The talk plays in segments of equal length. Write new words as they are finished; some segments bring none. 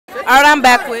right, I'm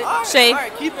back with Shay.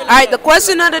 All right, the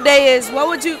question of the day is, what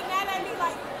would you?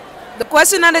 The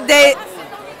question of the day. I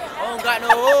don't got no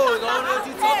hoes. I don't know what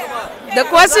you talking about. The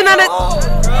question of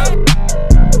the.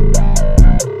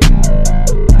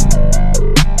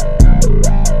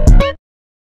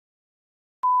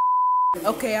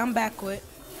 Okay, I'm back with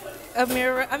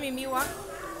Amira. Miwa.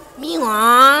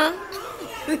 Miwa.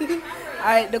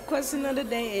 Alright, the question of the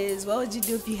day is, what would you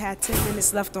do if you had 10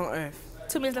 minutes left on Earth?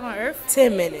 2 minutes left on Earth?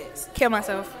 10 minutes. Kill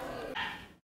myself.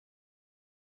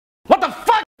 What the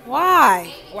fuck?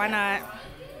 Why? Why not?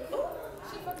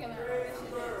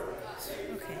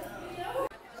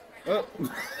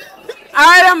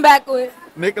 Alright, I'm back with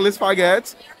Nicholas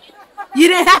Fargats. You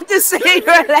didn't have to say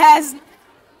your last.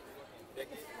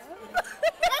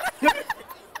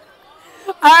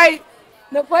 Alright,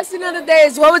 the question of the day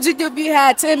is, what would you do if you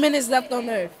had 10 minutes left on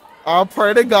Earth? I'll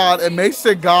pray to God and make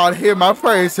sure God hear my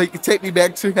prayers so he can take me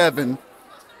back to heaven.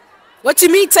 What you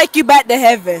mean take you back to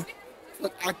heaven?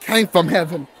 Look, I came from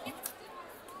heaven.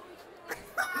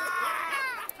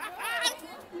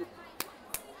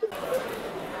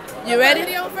 You ready?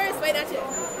 Video first, wait, that's it.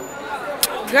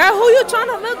 Girl, who you trying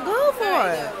to look good for?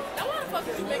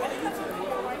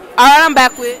 Alright, I'm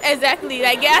back with. Exactly,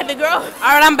 like get out the girl.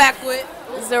 Alright, I'm back with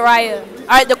Zariah.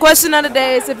 Alright, the question of the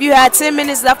day is, if you had 10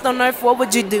 minutes left on Earth, what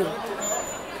would you do?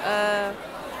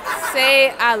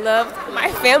 Say I loved my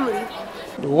family.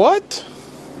 What?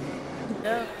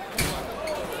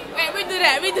 Wait, we do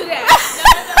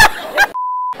that.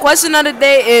 Question of the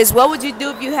day is, what would you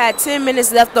do if you had 10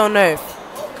 minutes left on Earth?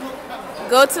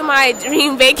 Go to my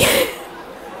dream vacation.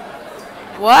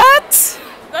 What?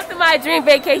 Go to my dream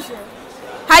vacation.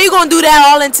 How you gonna do that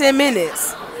all in 10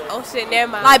 minutes? Oh shit, never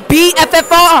mind. Like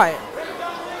BFFR.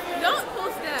 Don't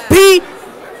post that. Be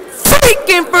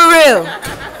freaking for real.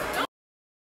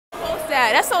 Post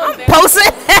that. That's so embarrassing. Post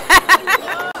it.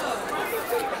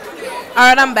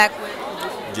 Alright, I'm back with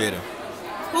Jada.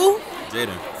 who?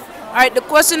 Jada. Alright, the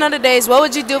question of the day is, what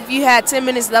would you do if you had 10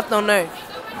 minutes left on Earth?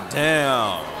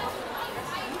 Damn.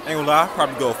 Ain't gonna lie, I'd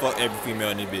probably go fuck every female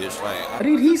in this bitch. Like, What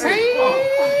did he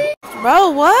say?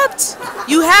 Bro, what?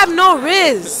 You have no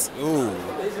riz. ooh.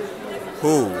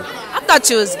 Who? I thought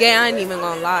you was gay, I ain't even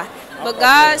gonna lie. But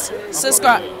guys,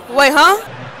 subscribe. Wait, huh?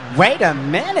 Wait a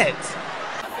minute.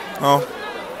 Huh?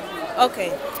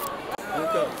 Okay.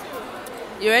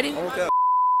 You ready? Okay.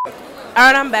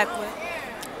 Alright, I'm back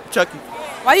with. Chucky.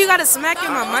 Why you gotta smack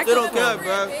in my Still microphone? don't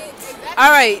care, bro.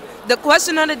 Alright, the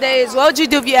question of the day is, what would you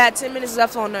do if you had 10 minutes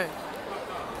left on Earth?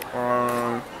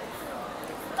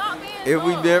 If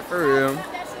we there for real,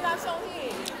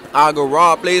 I'll go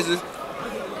rob places.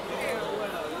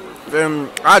 Then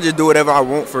I'll just do whatever I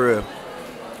want for real.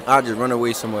 I'll just run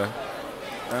away somewhere.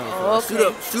 Oh,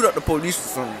 okay. Shoot up the police or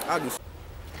something. I'll do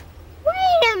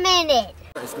Wait a minute.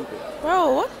 something stupid.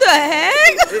 Bro, what the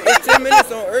heck? It's 10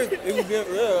 minutes on Earth. If we being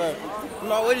for real, like, you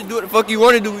know what to do what the fuck you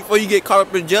want to do before you get caught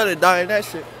up in jail and die in that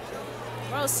shit.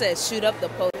 Bro said shoot up the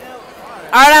post.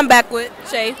 Alright, I'm back with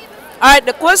Shay. Alright,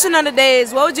 the question of the day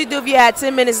is, what would you do if you had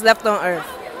 10 minutes left on Earth?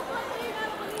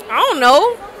 I don't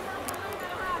know.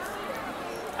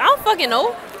 I don't fucking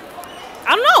know.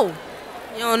 I don't know.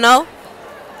 You don't know?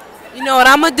 You know what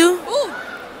I'm gonna do? Ooh.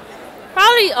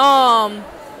 Probably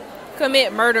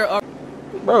commit murder or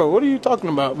Bro, what are you talking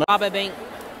about, man? rob a bank.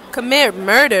 Commit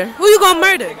murder? Who you gonna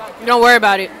murder? Don't worry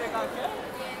about it.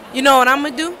 You know what I'm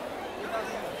gonna do?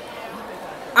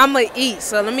 I'm gonna eat,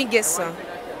 so let me get some.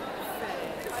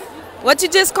 What you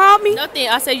just called me? Nothing.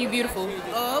 I said you beautiful.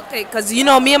 Oh, okay, because you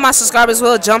know me and my subscribers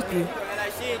will jump you.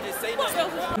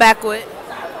 Back with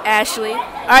Ashley.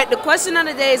 Alright, the question of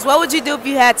the day is, what would you do if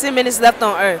you had 10 minutes left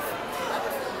on Earth?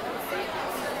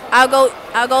 I'll go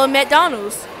to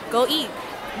McDonald's. Go eat.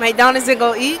 McDonald's and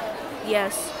go eat?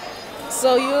 Yes.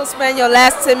 So you'll spend your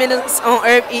last 10 minutes on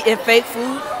Earth eating fake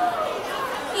food?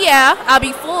 Yeah, I'll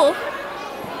be full.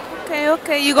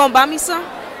 Okay. You gonna buy me some?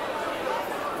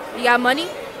 You got money?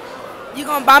 You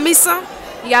gonna buy me some?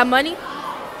 You got money?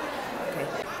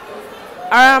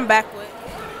 Alright, I'm back with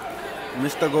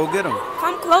Mr. Go Get 'em.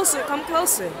 Come closer.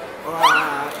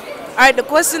 Alright, the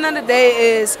question of the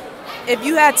day is, if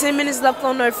you had 10 minutes left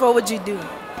on Earth, what would you do?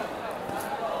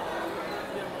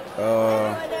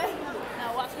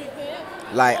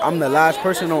 Like, I'm the last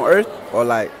person on Earth, or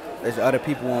like, there's other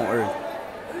people on Earth?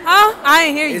 Huh? I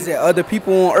ain't hear you. Is it other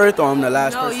people on Earth, or I'm the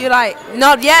last No, person?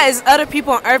 yeah, it's other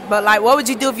people on Earth, but like, what would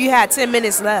you do if you had 10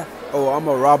 minutes left? Oh, I'm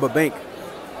gonna rob a bank.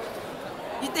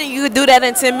 You think you could do that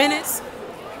in 10 minutes?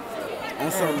 On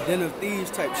some Den of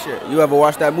Thieves type shit. You ever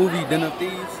watch that movie, Den of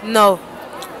Thieves? No.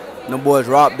 Them boys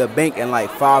robbed the bank in like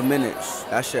 5 minutes.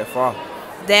 That shit far.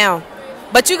 Damn.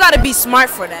 But you gotta be smart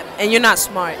for that, and you're not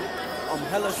smart. I'm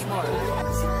hella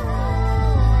smart.